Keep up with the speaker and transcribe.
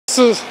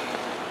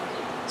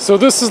So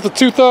this is the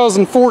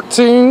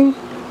 2014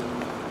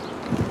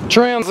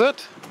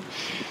 Transit.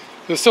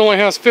 This only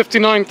has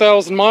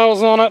 59,000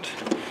 miles on it,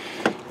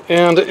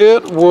 and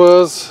it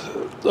was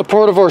a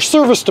part of our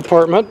service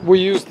department. We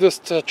used this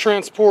to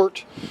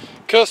transport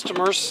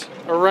customers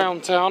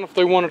around town if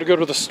they wanted to go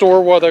to the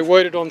store while they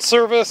waited on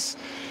service,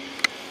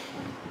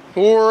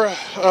 or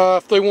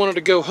if they wanted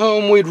to go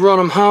home, we'd run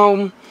them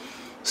home.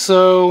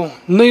 So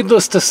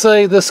needless to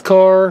say, this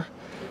car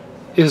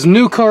is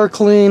new car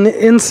clean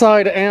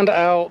inside and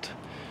out.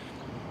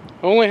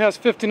 It only has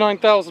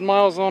 59,000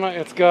 miles on it.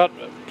 It's got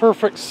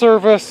perfect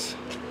service.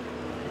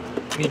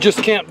 You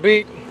just can't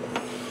beat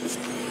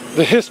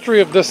the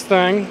history of this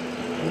thing.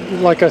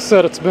 Like I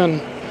said, it's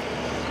been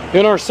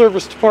in our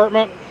service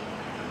department.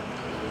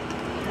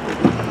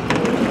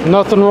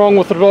 Nothing wrong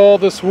with it at all.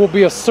 This will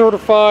be a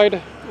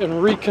certified and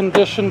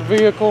reconditioned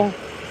vehicle.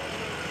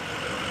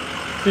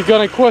 If you've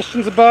got any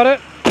questions about it,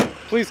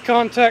 please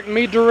contact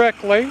me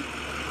directly.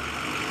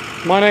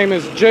 My name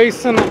is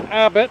Jason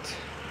Abbott.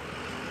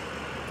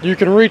 You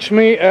can reach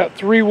me at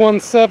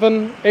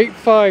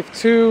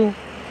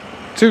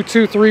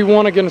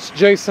 317-852-2231. Again, it's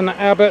Jason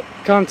Abbott.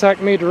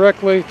 Contact me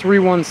directly,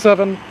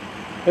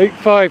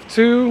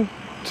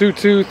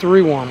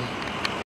 317-852-2231.